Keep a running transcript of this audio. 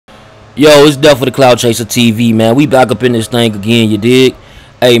Yo, it's Duff for the Cloud Chaser TV, man. We back up in this thing again, you dig?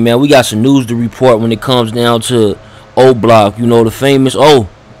 Hey, man, we got some news to report when it comes down to O Block. You know, the famous O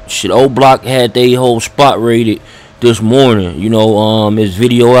Block had their whole spot raided this morning. You know, there's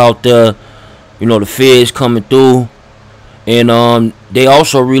video out there. You know, the feds coming through. And they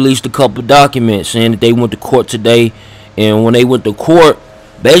also released a couple documents saying that they went to court today. And when they went to court,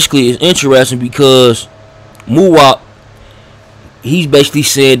 basically it's interesting because Muwop, he's basically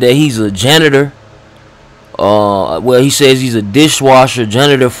said that he's a janitor. Well, he says he's a dishwasher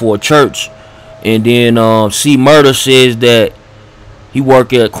janitor for a church. And then C Murder says that he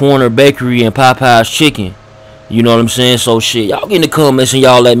work at Corner Bakery and Popeye's Chicken. You know what I'm saying? So shit, y'all get in the comments and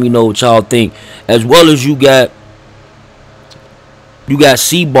y'all let me know what y'all think. As well as you got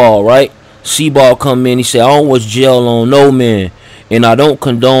Ceeball, right? Ceeball come in, he said, I don't wish jail on no man, and I don't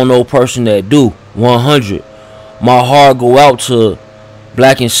condone no person that do. 100. My heart go out to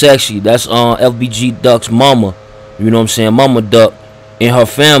Black and Sexy. That's FBG Duck's mama. You know what I'm saying? Mama Duck and her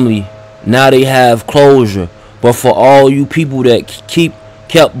family. Now they have closure. But for all you people that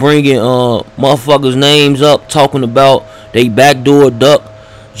kept bringing motherfuckers' names up, talking about they backdoor Duck,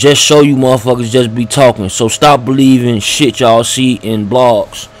 just show you motherfuckers just be talking. So stop believing shit y'all see in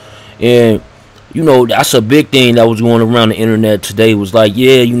blogs. And you know, that's a big thing that was going around the internet today. Was like,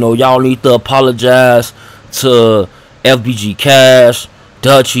 yeah, you know, y'all need to apologize to FBG Cash,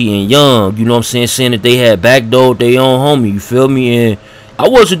 Dutchy, and Young. You know what I'm saying? Saying that they had backdoored their own homie. You feel me? And I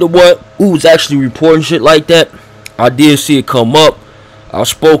wasn't the one who was actually reporting shit like that. I did see it come up. I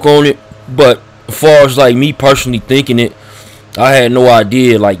spoke on it. But as far as like me personally thinking it, I had no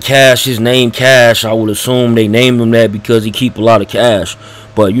idea. Like Cash, his name Cash, I would assume they named him that because he keep a lot of cash.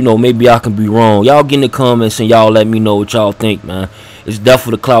 But you know, maybe I can be wrong. Y'all get in the comments and y'all let me know what y'all think, man. It's Duff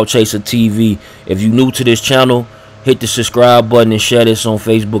for the Cloud Chaser TV. If you new to this channel, hit the subscribe button and share this on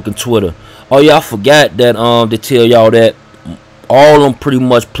Facebook and Twitter. Oh yeah, I forgot that to tell y'all that all of them pretty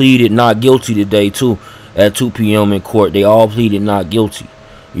much pleaded not guilty today too. At 2 p.m. in court, they all pleaded not guilty.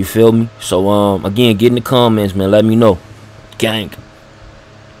 You feel me? So again, get in the comments, man. Let me know. Gang.